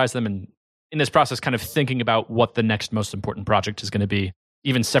prioritize them. And in this process, kind of thinking about what the next most important project is going to be,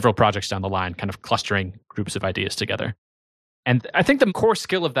 even several projects down the line, kind of clustering groups of ideas together. And I think the core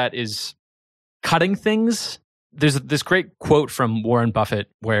skill of that is cutting things. There's this great quote from Warren Buffett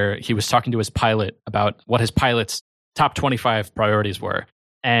where he was talking to his pilot about what his pilot's top 25 priorities were.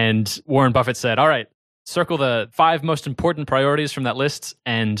 And Warren Buffett said, all right, circle the 5 most important priorities from that list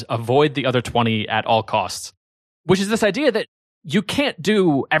and avoid the other 20 at all costs, which is this idea that you can't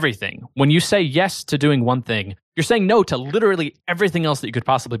do everything. When you say yes to doing one thing, you're saying no to literally everything else that you could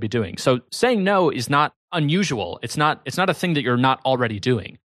possibly be doing. So saying no is not unusual. It's not a thing that you're not already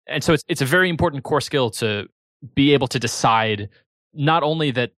doing. And so it's a very important core skill to be able to decide not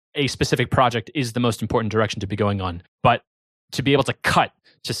only that a specific project is the most important direction to be going on, but to be able to cut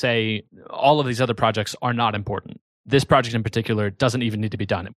to say all of these other projects are not important. This project in particular doesn't even need to be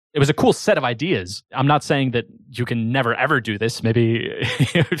done. It was a cool set of ideas. I'm not saying that you can never, ever do this. Maybe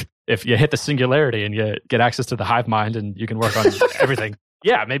if you hit the singularity and you get access to the hive mind and you can work on everything,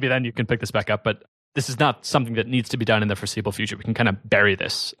 yeah, maybe then you can pick this back up. But this is not something that needs to be done in the foreseeable future. We can kind of bury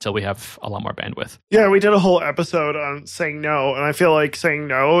this until we have a lot more bandwidth. Yeah, we did a whole episode on saying no, and I feel like saying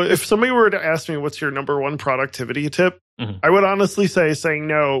no, if somebody were to ask me what's your number one productivity tip, I would honestly say saying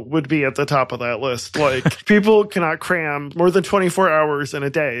no would be at the top of that list. Like, people cannot cram more than 24 hours in a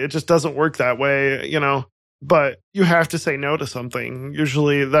day. It just doesn't work that way, you know? But you have to say no to something.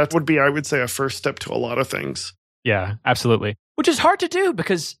 Usually that would be, I would say, a first step to a lot of things. Yeah, absolutely. Which is hard to do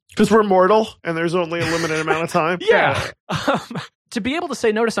because we're mortal and there's only a limited amount of time. Yeah. To be able to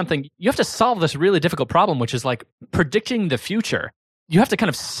say no to something, you have to solve this really difficult problem, which is like predicting the future. You have to kind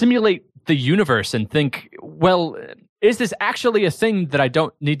of simulate the universe and think, well, is this actually a thing that I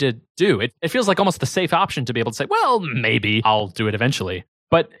don't need to do? It feels like almost the safe option to be able to say, well, maybe I'll do it eventually.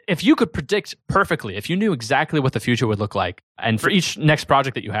 But if you could predict perfectly, if you knew exactly what the future would look like, and for each next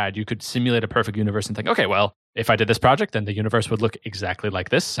project that you had, you could simulate a perfect universe and think, okay, well, if I did this project, then the universe would look exactly like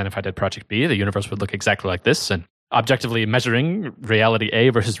this. And if I did project B, the universe would look exactly like this. And objectively measuring reality A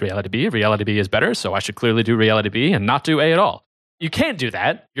versus reality B is better. So I should clearly do reality B and not do A at all. You can't do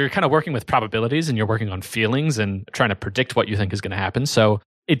that. You're kind of working with probabilities and you're working on feelings and trying to predict what you think is going to happen. So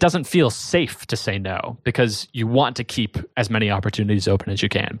it doesn't feel safe to say no because you want to keep as many opportunities open as you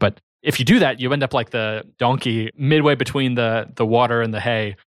can. But if you do that, you end up like the donkey midway between the water and the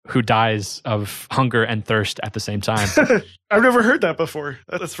hay who dies of hunger and thirst at the same time. I've never heard that before.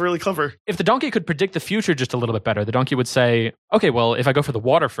 That's really clever. If the donkey could predict the future just a little bit better, the donkey would say, okay, well, if I go for the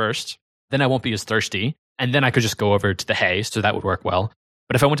water first, then I won't be as thirsty. And then I could just go over to the hay, so that would work well.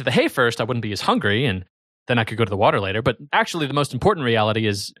 But if I went to the hay first, I wouldn't be as hungry, and then I could go to the water later. But actually, the most important reality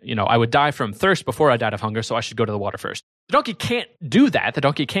is, I would die from thirst before I died of hunger, so I should go to the water first. The donkey can't do that. The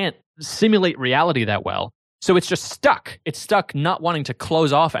donkey can't simulate reality that well. So it's just stuck. It's stuck not wanting to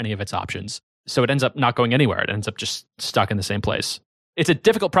close off any of its options. So it ends up not going anywhere. It ends up just stuck in the same place. It's a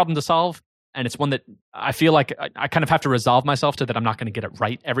difficult problem to solve. And it's one that I feel like I kind of have to resolve myself to that I'm not going to get it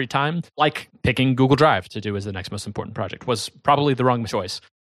right every time. Like picking Google Drive to do as the next most important project was probably the wrong choice.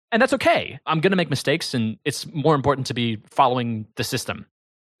 And that's okay. I'm going to make mistakes, and it's more important to be following the system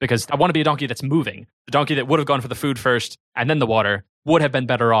because I want to be a donkey that's moving. The donkey that would have gone for the food first and then the water would have been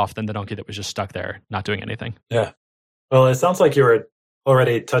better off than the donkey that was just stuck there, not doing anything. Yeah. Well, it sounds like you were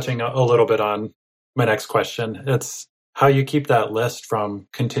already touching a little bit on my next question. It's how you keep that list from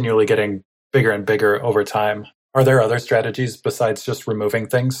continually getting bigger and bigger over time. Are there other strategies besides just removing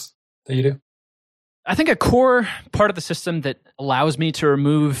things that you do? I think a core part of the system that allows me to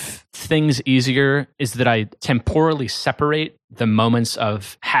remove things easier is that I temporally separate the moments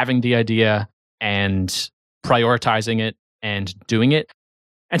of having the idea and prioritizing it and doing it.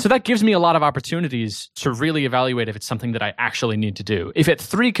 And so that gives me a lot of opportunities to really evaluate if it's something that I actually need to do. If at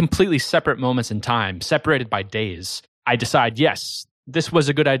 3 completely separate moments in time, separated by days, I decide, yes, this was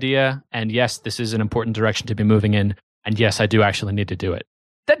a good idea, and yes, this is an important direction to be moving in, and yes, I do actually need to do it.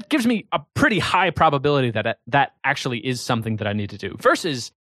 That gives me a pretty high probability that that actually is something that I need to do.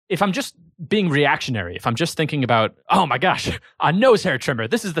 Versus if I'm just being reactionary, if I'm just thinking about, oh my gosh, a nose hair trimmer,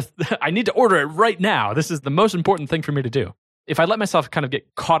 I need to order it right now. This is the most important thing for me to do. If I let myself kind of get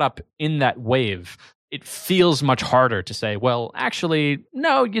caught up in that wave, it feels much harder to say, well, actually,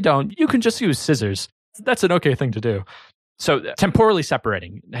 no, you don't. You can just use scissors. That's an okay thing to do. So temporally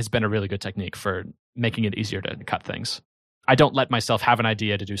separating has been a really good technique for making it easier to cut things. I don't let myself have an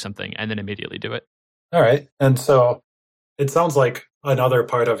idea to do something and then immediately do it. All right. And so it sounds like another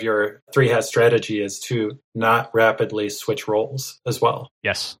part of your 3-hat strategy is to not rapidly switch roles as well.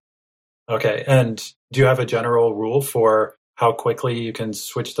 Yes. Okay. And do you have a general rule for how quickly you can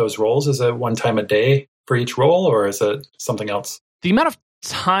switch those roles? Is it 1 time a day for each role, or is it something else? The amount of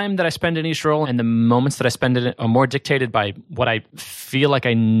time that I spend in each role and the moments that I spend in it are more dictated by what I feel like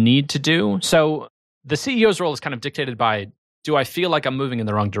I need to do. So the CEO's role is kind of dictated by, do I feel like I'm moving in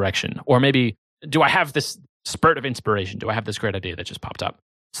the wrong direction? Or maybe, do I have this spurt of inspiration? Do I have this great idea that just popped up?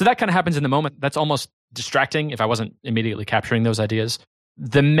 So that kind of happens in the moment. That's almost distracting if I wasn't immediately capturing those ideas.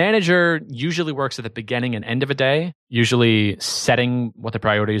 The manager usually works at the beginning and end of a day, usually setting what the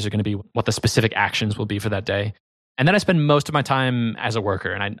priorities are going to be, what the specific actions will be for that day. And then I spend most of my time as a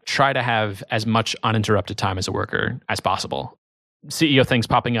worker, and I try to have as much uninterrupted time as a worker as possible. CEO things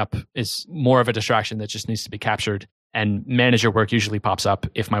popping up is more of a distraction that just needs to be captured. And manager work usually pops up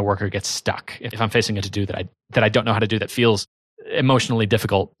if my worker gets stuck. If I'm facing a to-do that I don't know how to do, that feels emotionally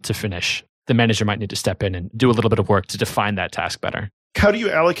difficult to finish, the manager might need to step in and do a little bit of work to define that task better. How do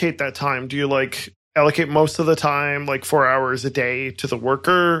you allocate that time? Do you allocate most of the time, 4 hours a day to the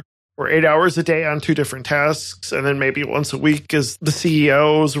worker, or 8 hours a day on 2 different tasks, and then maybe once a week is the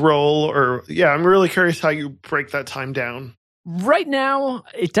CEO's role? Or I'm really curious how you break that time down. Right now,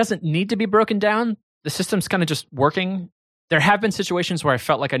 it doesn't need to be broken down. The system's kind of just working. There have been situations where I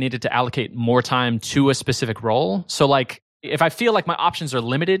felt like I needed to allocate more time to a specific role. So like, if I feel like my options are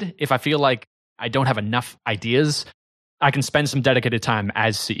limited, if I feel like I don't have enough ideas, I can spend some dedicated time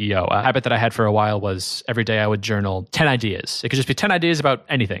as CEO. A habit that I had for a while was every day I would journal 10 ideas. It could just be 10 ideas about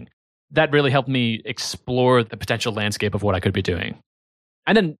anything. That really helped me explore the potential landscape of what I could be doing.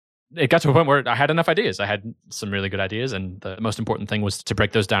 And then it got to a point where I had enough ideas. I had some really good ideas, and the most important thing was to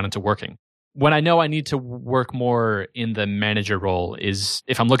break those down into working. When I know I need to work more in the manager role is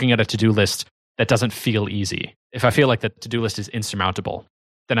if I'm looking at a to-do list that doesn't feel easy. If I feel like the to-do list is insurmountable,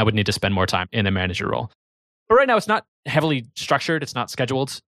 then I would need to spend more time in a manager role. But right now, it's not heavily structured. It's not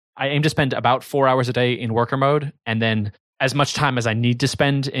scheduled. I aim to spend about 4 hours a day in worker mode, and then as much time as I need to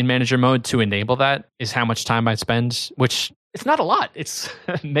spend in manager mode to enable that is how much time I spend, which it's not a lot. It's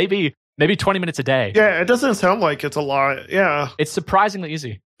maybe 20 minutes a day. Yeah, it doesn't sound like it's a lot. Yeah. It's surprisingly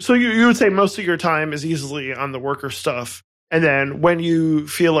easy. So you would say most of your time is easily on the worker stuff. And then when you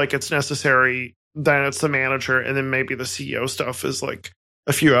feel like it's necessary, then it's the manager. And then maybe the CEO stuff is like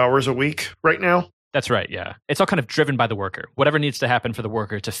a few hours a week right now. That's right, yeah. It's all kind of driven by the worker. Whatever needs to happen for the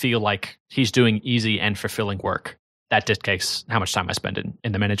worker to feel like he's doing easy and fulfilling work, that dictates how much time I spend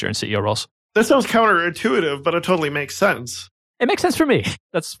in the manager and CEO roles. That sounds counterintuitive, but it totally makes sense. It makes sense for me.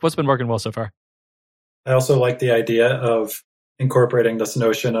 That's what's been working well so far. I also like the idea of incorporating this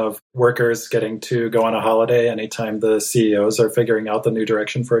notion of workers getting to go on a holiday anytime the CEOs are figuring out the new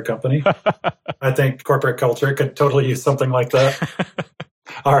direction for a company. I think corporate culture could totally use something like that.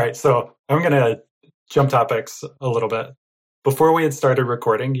 All right, so I'm going to jump topics a little bit. Before we had started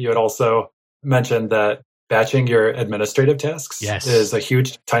recording, you had also mentioned that batching your administrative tasks is a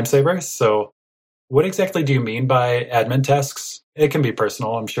huge time saver. So what exactly do you mean by admin tasks? It can be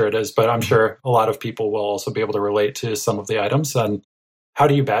personal, I'm sure it is, but I'm sure a lot of people will also be able to relate to some of the items. And how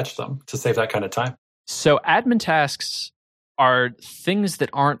do you batch them to save that kind of time? So admin tasks are things that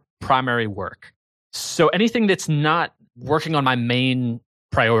aren't primary work. So anything that's not working on my main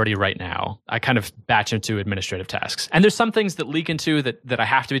priority right now, I kind of batch into administrative tasks. And there's some things that leak into that I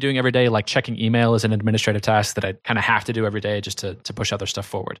have to be doing every day, like checking email is an administrative task that I kind of have to do every day just to push other stuff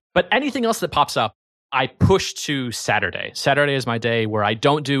forward. But anything else that pops up, I push to Saturday. Saturday is my day where I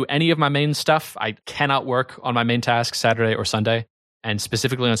don't do any of my main stuff. I cannot work on my main tasks Saturday or Sunday. And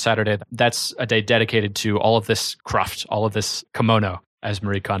specifically on Saturday, that's a day dedicated to all of this craft, all of this kimono, as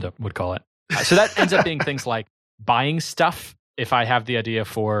Marie Kondo would call it. So that ends up being things like buying stuff. If I have the idea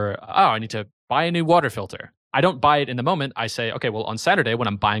for, I need to buy a new water filter. I don't buy it in the moment. I say, okay, well, on Saturday when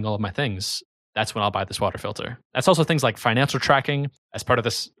I'm buying all of my things, that's when I'll buy this water filter. That's also things like financial tracking. As part of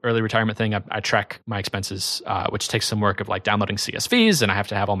this early retirement thing, I track my expenses, which takes some work of like downloading CSVs, and I have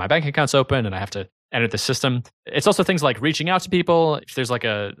to have all my bank accounts open, and I have to enter the system. It's also things like reaching out to people. If there's like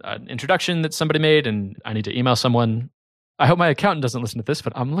an introduction that somebody made and I need to email someone, I hope my accountant doesn't listen to this,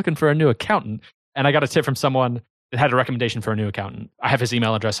 but I'm looking for a new accountant. And I got a tip from someone that had a recommendation for a new accountant. I have his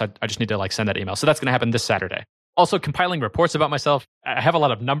email address. I just need to like send that email. So that's going to happen this Saturday. Also, compiling reports about myself. I have a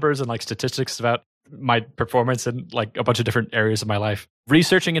lot of numbers and like statistics about my performance in like a bunch of different areas of my life.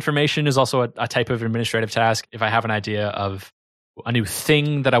 Researching information is also a type of administrative task. If I have an idea of a new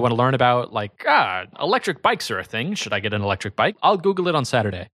thing that I want to learn about, like, electric bikes are a thing. Should I get an electric bike? I'll Google it on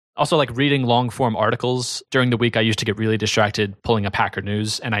Saturday. Also, like reading long form articles. During the week, I used to get really distracted pulling up Hacker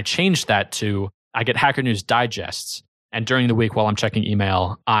News, and I changed that to I get Hacker News digests. And during the week while I'm checking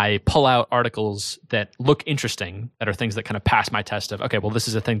email, I pull out articles that look interesting, that are things that kind of pass my test of, okay, well, this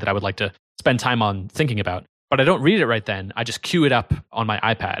is a thing that I would like to spend time on thinking about. But I don't read it right then. I just queue it up on my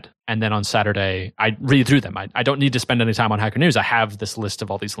iPad. And then on Saturday, I read through them. I don't need to spend any time on Hacker News. I have this list of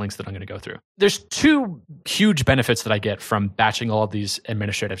all these links that I'm going to go through. There's two huge benefits that I get from batching all of these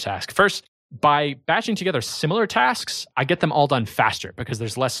administrative tasks. First, by batching together similar tasks, I get them all done faster because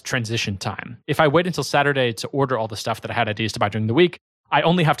there's less transition time. If I wait until Saturday to order all the stuff that I had ideas to buy during the week, I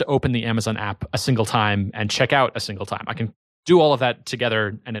only have to open the Amazon app a single time and check out a single time. I can do all of that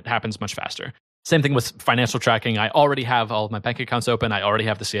together and it happens much faster. Same thing with financial tracking. I already have all of my bank accounts open. I already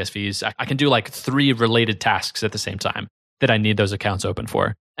have the CSVs. I can do like 3 related tasks at the same time that I need those accounts open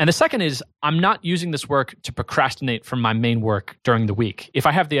for. And the second is I'm not using this work to procrastinate from my main work during the week. If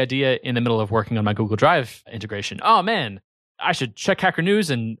I have the idea in the middle of working on my Google Drive integration, oh man, I should check Hacker News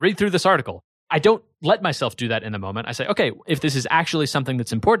and read through this article. I don't let myself do that in the moment. I say, okay, if this is actually something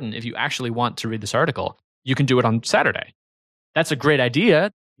that's important, if you actually want to read this article, you can do it on Saturday. That's a great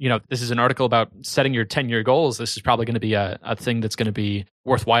idea. You know, this is an article about setting your 10-year goals. This is probably going to be a thing that's going to be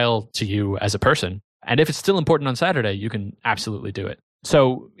worthwhile to you as a person. And if it's still important on Saturday, you can absolutely do it.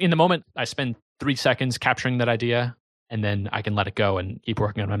 So in the moment, I spend 3 seconds capturing that idea, and then I can let it go and keep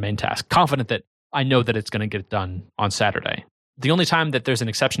working on my main task, confident that I know that it's going to get done on Saturday. The only time that there's an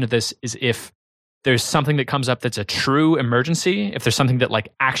exception to this is if there's something that comes up that's a true emergency, if there's something that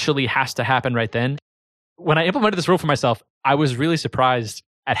like actually has to happen right then. When I implemented this rule for myself, I was really surprised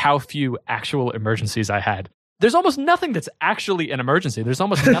at how few actual emergencies I had. There's almost nothing that's actually an emergency. There's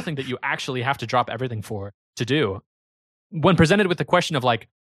almost nothing that you actually have to drop everything for to do. When presented with the question of like,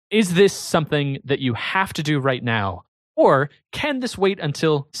 is this something that you have to do right now? Or can this wait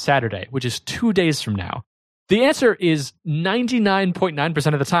until Saturday, which is 2 days from now? The answer is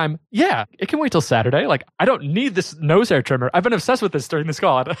 99.9% of the time, yeah, it can wait till Saturday. Like, I don't need this nose hair trimmer. I've been obsessed with this during this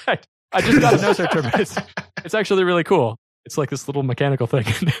call. I just got a nose hair trimmer. It's actually really cool. It's like this little mechanical thing.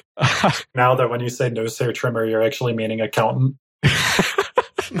 Now that when you say nose hair trimmer, you're actually meaning accountant.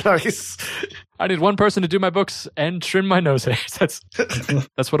 Nice. I need one person to do my books and trim my nose hairs.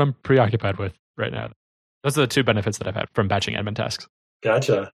 That's what I'm preoccupied with right now. Those are the two benefits that I've had from batching admin tasks.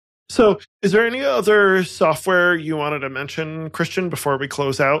 Gotcha. So is there any other software you wanted to mention, Christian, before we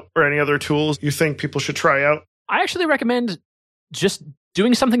close out, or any other tools you think people should try out? I actually recommend just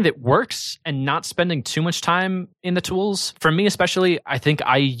doing something that works and not spending too much time in the tools. For me especially, I think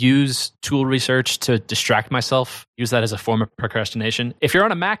I use tool research to distract myself, use that as a form of procrastination. If you're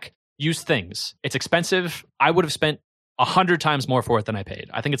on a Mac, use Things. It's expensive. I would have spent 100 times more for it than I paid.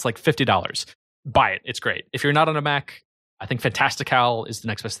 I think it's like $50. Buy it. It's great. If you're not on a Mac, I think Fantastical is the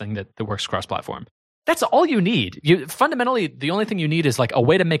next best thing that works cross-platform. That's all you need. Fundamentally, the only thing you need is like a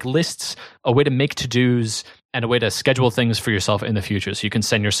way to make lists, a way to make to-dos, and a way to schedule things for yourself in the future. So you can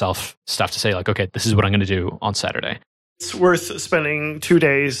send yourself stuff to say like, okay, this is what I'm going to do on Saturday. It's worth spending 2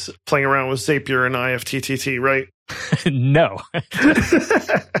 days playing around with Zapier and IFTTT, right? No.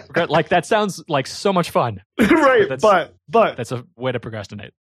 Like that sounds like so much fun. Right, but that's a way to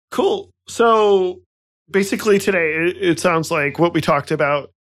procrastinate. Cool. So basically today, it sounds like what we talked about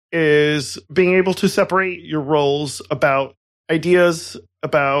is being able to separate your roles about ideas,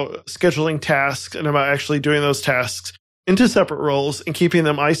 about scheduling tasks, and about actually doing those tasks into separate roles and keeping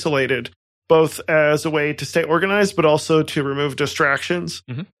them isolated, both as a way to stay organized, but also to remove distractions.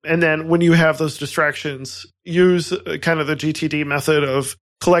 Mm-hmm. And then when you have those distractions, use kind of the GTD method of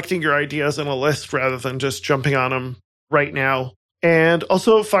collecting your ideas in a list rather than just jumping on them right now. And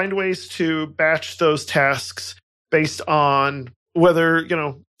also find ways to batch those tasks based on whether,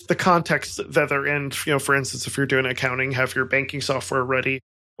 the context that they're in. For instance, if you're doing accounting, have your banking software ready.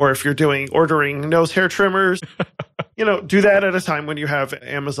 Or if you're ordering nose hair trimmers, do that at a time when you have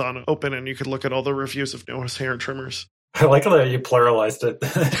Amazon open and you could look at all the reviews of nose hair trimmers. I like how you pluralized it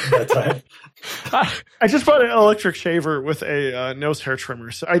that time. I just bought an electric shaver with a nose hair trimmer,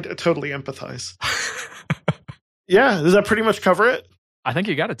 so I totally empathize. Yeah, does that pretty much cover it? I think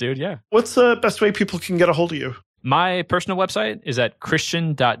you got it, dude, yeah. What's the best way people can get a hold of you? My personal website is at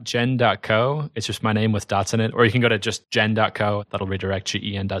christian.gen.co. It's just my name with dots in it. Or you can go to just gen.co. That'll redirect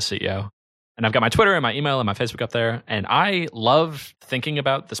gen.co. And I've got my Twitter and my email and my Facebook up there. And I love thinking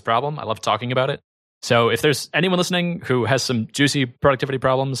about this problem. I love talking about it. So if there's anyone listening who has some juicy productivity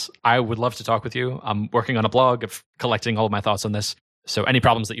problems, I would love to talk with you. I'm working on a blog of collecting all of my thoughts on this. So any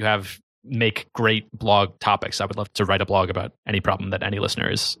problems that you have, make great blog topics. I would love to write a blog about any problem that any listener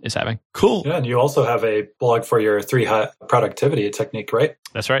is having. Cool. Yeah, and you also have a blog for your 3-hat productivity technique, right?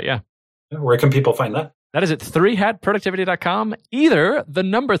 That's right, yeah. Where can people find that? That is at 3hatproductivity.com, either the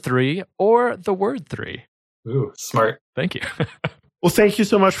number 3 or the word 3. Ooh, smart. Thank you. Well, thank you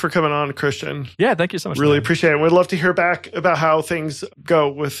so much for coming on, Christian. Yeah, thank you so much. Really appreciate it. We'd love to hear back about how things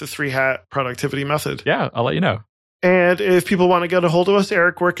go with the 3-hat productivity method. Yeah, I'll let you know. And if people want to get a hold of us,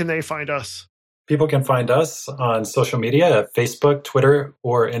 Eric, where can they find us? People can find us on social media at Facebook, Twitter,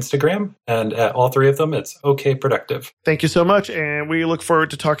 or Instagram. And at all 3 of them, it's OK Productive. Thank you so much. And we look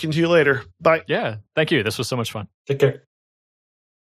forward to talking to you later. Bye. Yeah, thank you. This was so much fun. Take care.